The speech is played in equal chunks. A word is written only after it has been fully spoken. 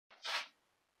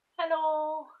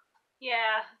Hello.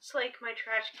 Yeah, it's like my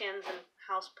trash cans and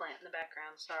houseplant in the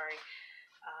background. Sorry.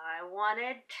 I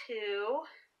wanted to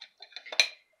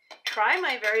try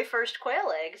my very first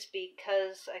quail eggs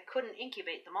because I couldn't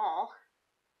incubate them all.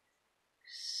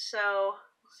 So,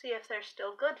 we'll see if they're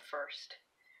still good first.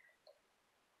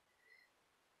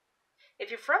 If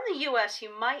you're from the US,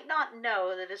 you might not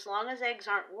know that as long as eggs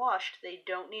aren't washed, they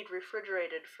don't need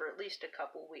refrigerated for at least a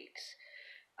couple weeks.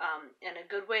 And a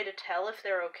good way to tell if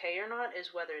they're okay or not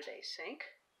is whether they sink.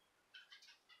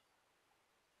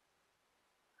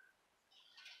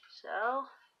 So,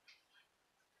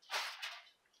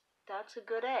 that's a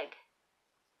good egg.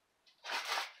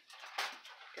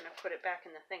 Gonna put it back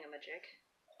in the thingamajig.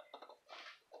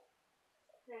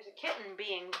 There's a kitten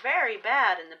being very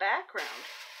bad in the background.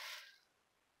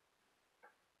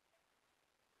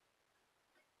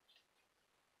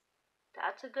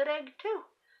 That's a good egg too.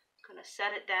 Gonna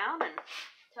set it down and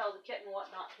tell the kitten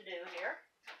what not to do here.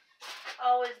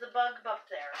 Oh, is the bug up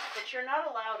there? But you're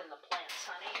not allowed in the plants,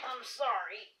 honey. I'm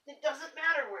sorry. It doesn't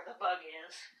matter where the bug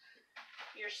is.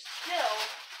 You're still...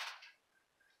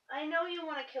 I know you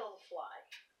want to kill the fly.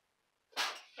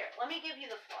 Here, let me give you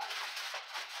the fly.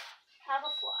 Have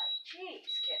a fly.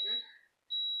 Jeez, kitten.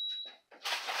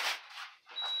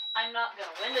 I'm not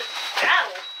gonna win this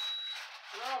battle.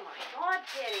 Oh my God,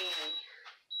 kitty.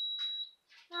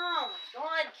 Oh my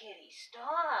God, kitty,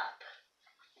 stop.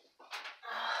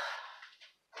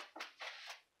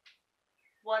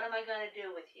 What am I going to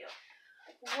do with you?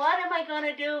 What am I going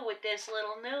to do with this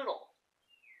little noodle?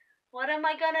 What am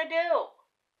I going to do?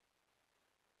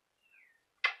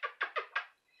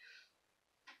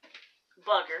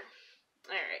 Bugger.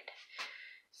 Alright.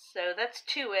 So that's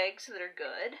 2 eggs that are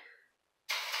good.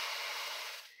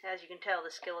 As you can tell, the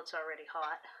skillet's already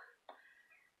hot.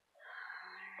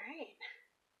 Alright.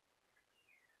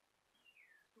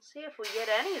 We'll see if we get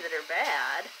any that are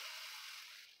bad.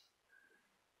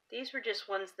 These were just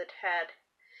ones that had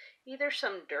either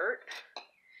some dirt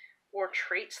or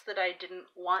traits that I didn't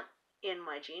want in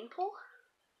my gene pool.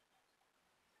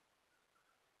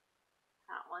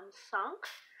 That one's sunk.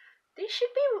 These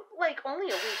should be like only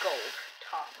a week old,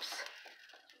 tops.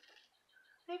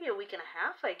 Maybe a week and a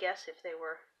half, I guess, if they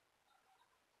were.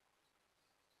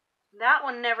 That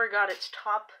one never got its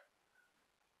top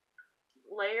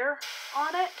layer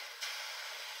on it.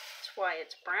 That's why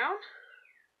it's brown.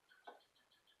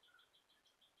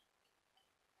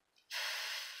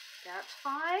 That's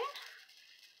fine.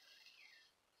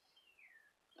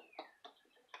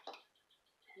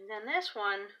 And then this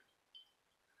one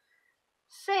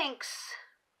sinks,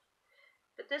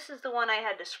 but this is the one I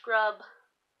had to scrub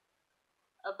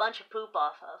a bunch of poop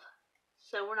off of.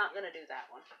 So we're not going to do that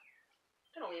one.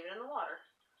 I'm going to leave it in the water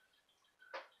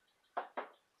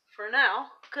for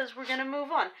now, because we're going to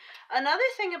move on. Another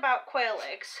thing about quail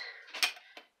eggs,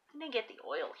 I'm going to get the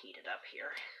oil heated up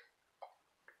here.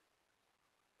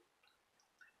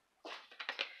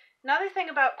 Another thing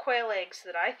about quail eggs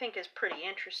that I think is pretty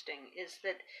interesting is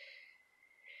that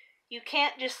you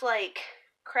can't just like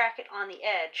crack it on the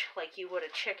edge like you would a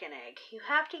chicken egg. You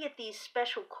have to get these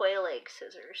special quail egg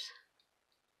scissors.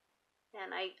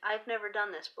 And I've never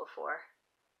done this before.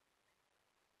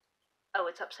 Oh,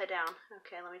 it's upside down.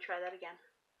 Okay, let me try that again.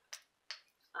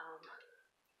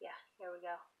 Yeah, here we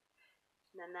go.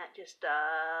 And then that just,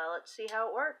 let's see how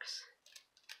it works.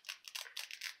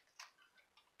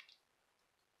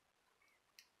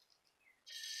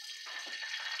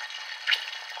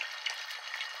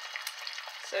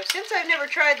 So since I've never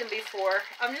tried them before,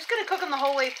 I'm just going to cook them the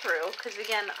whole way through, because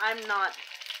again, I'm not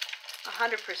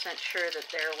 100% sure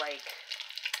that they're like...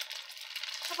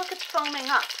 Oh, look, it's foaming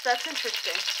up. That's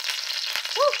interesting.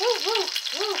 Woo, woo, woo,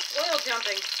 woo, oil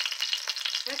jumping.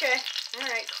 Okay,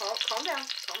 alright, calm down,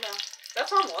 calm down.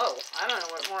 That's on low. I don't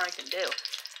know what more I can do.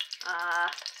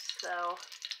 So,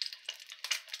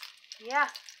 yeah,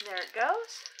 there it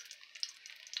goes.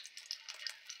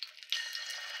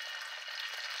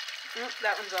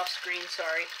 That one's off screen,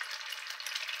 sorry.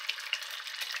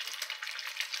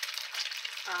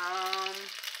 I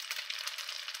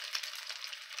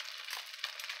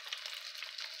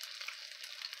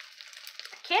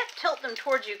can't tilt them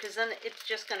towards you because then it's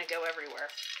just going to go everywhere.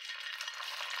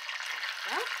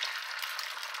 Yeah.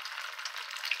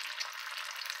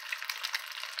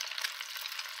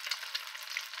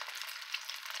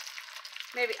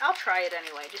 Maybe I'll try it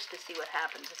anyway, just to see what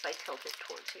happens if I tilt it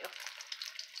towards you.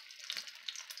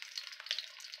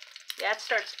 Yeah, it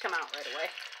starts to come out right away.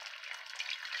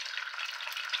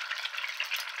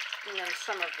 And then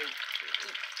some of the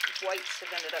whites have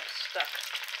ended up stuck.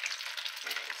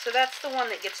 So that's the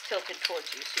one that gets tilted towards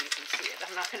you so you can see it.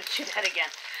 I'm not going to do that again.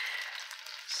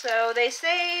 So they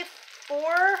say 4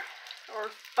 or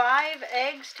 5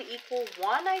 eggs to equal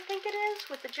 1, I think it is,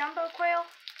 with the jumbo quail.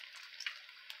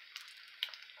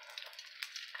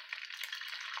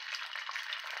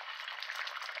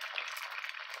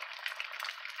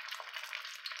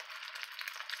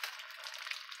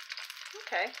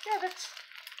 Okay, yeah, that's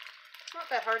not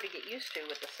that hard to get used to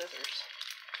with the scissors.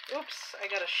 Oops, I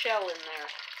got a shell in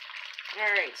there.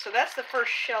 Alright, so that's the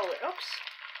first shell. Oops.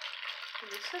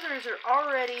 The scissors are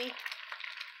already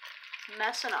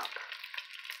messing up.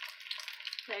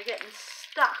 They're getting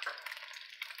stuck.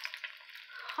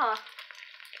 Huh.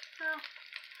 Well,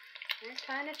 they're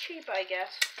kind of cheap, I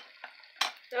guess.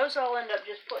 Those I'll end up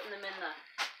just putting them in the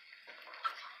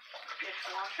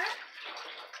dishwasher.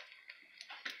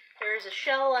 There's a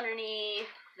shell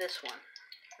underneath this one,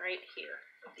 right here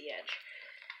at the edge.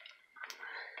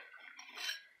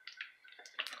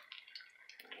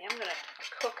 I am going to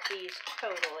cook these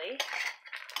totally.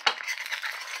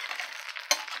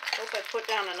 Hope I put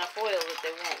down enough oil that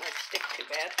they won't stick too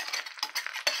bad.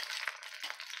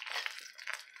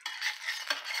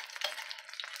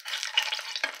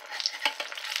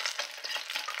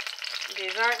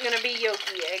 These aren't going to be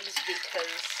yolky eggs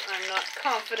because I'm not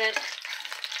confident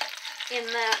in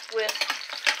that with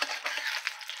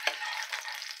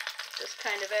this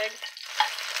kind of egg.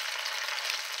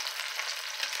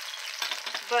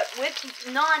 But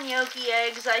with non-yolky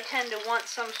eggs, I tend to want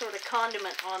some sort of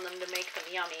condiment on them to make them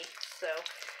yummy. So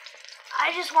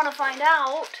I just want to find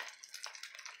out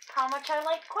how much I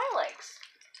like quail eggs.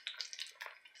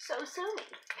 So sue me.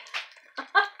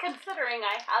 Considering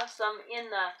I have some in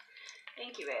the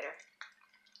incubator.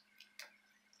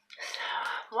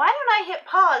 So why don't I hit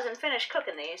pause and finish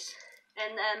cooking these,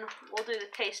 and then we'll do the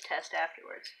taste test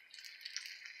afterwards.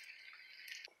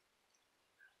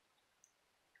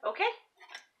 Okay.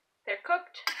 They're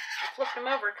cooked. I flipped them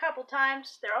over a couple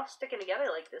times. They're all sticking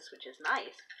together like this, which is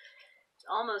nice. It's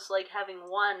almost like having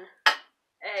one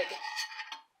egg,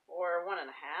 or 1.5,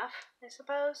 I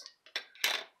suppose.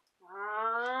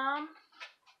 I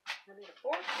need a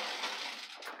fork.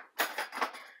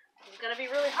 It's gonna be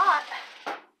really hot.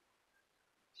 I'm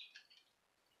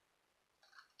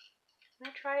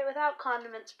gonna try it without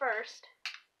condiments first.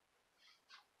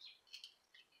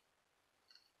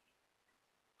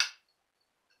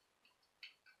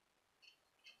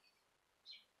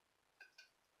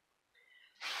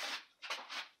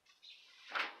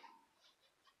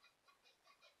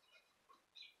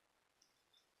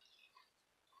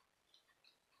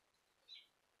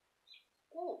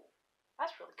 Ooh,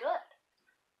 that's really good.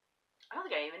 I don't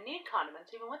think I even need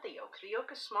condiments, even with the yolk. The yolk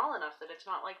is small enough that it's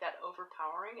not like that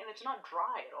overpowering, and it's not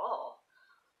dry at all.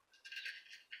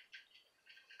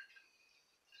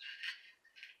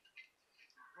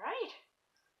 Alright.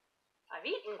 I've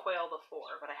eaten quail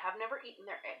before, but I have never eaten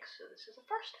their eggs, so this is a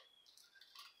first.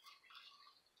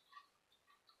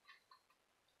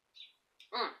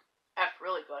 That's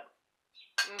really good.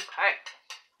 Okay.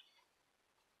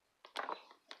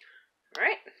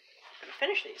 Alright, I'm gonna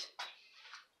finish these.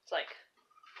 It's like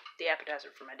the appetizer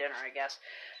for my dinner, I guess.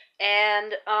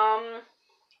 And, I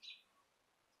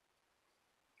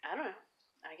don't know.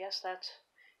 I guess that's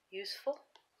useful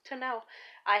to know.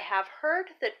 I have heard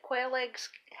that quail eggs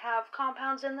have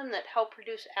compounds in them that help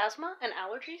reduce asthma and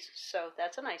allergies, so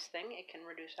that's a nice thing. It can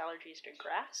reduce allergies to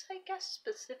grass, I guess,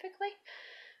 specifically,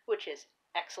 which is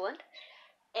excellent.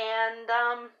 And,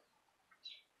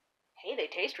 hey, they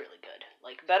taste really good.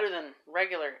 Like, better than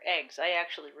regular eggs. I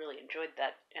actually really enjoyed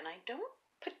that. And I don't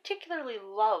particularly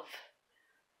love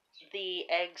the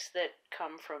eggs that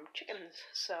come from chickens.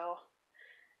 So,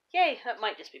 yay. That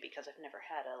might just be because I've never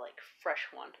had a, fresh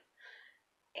one.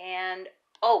 And,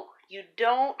 oh, you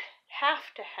don't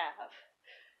have to have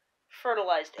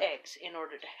fertilized eggs in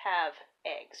order to have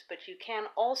eggs. But you can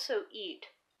also eat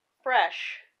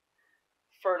fresh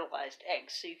fertilized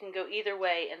eggs, so you can go either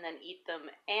way and then eat them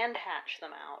and hatch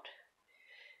them out.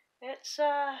 It's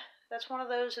that's one of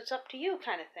those it's up to you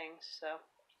kind of things. So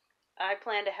I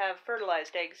plan to have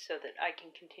fertilized eggs so that I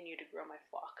can continue to grow my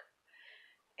flock,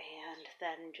 and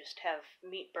then just have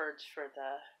meat birds for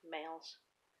the males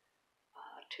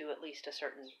to at least a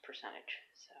certain percentage.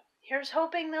 So here's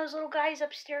hoping those little guys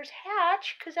upstairs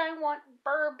hatch, because I want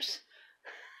burbs.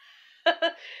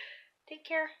 Take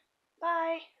care.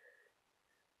 Bye.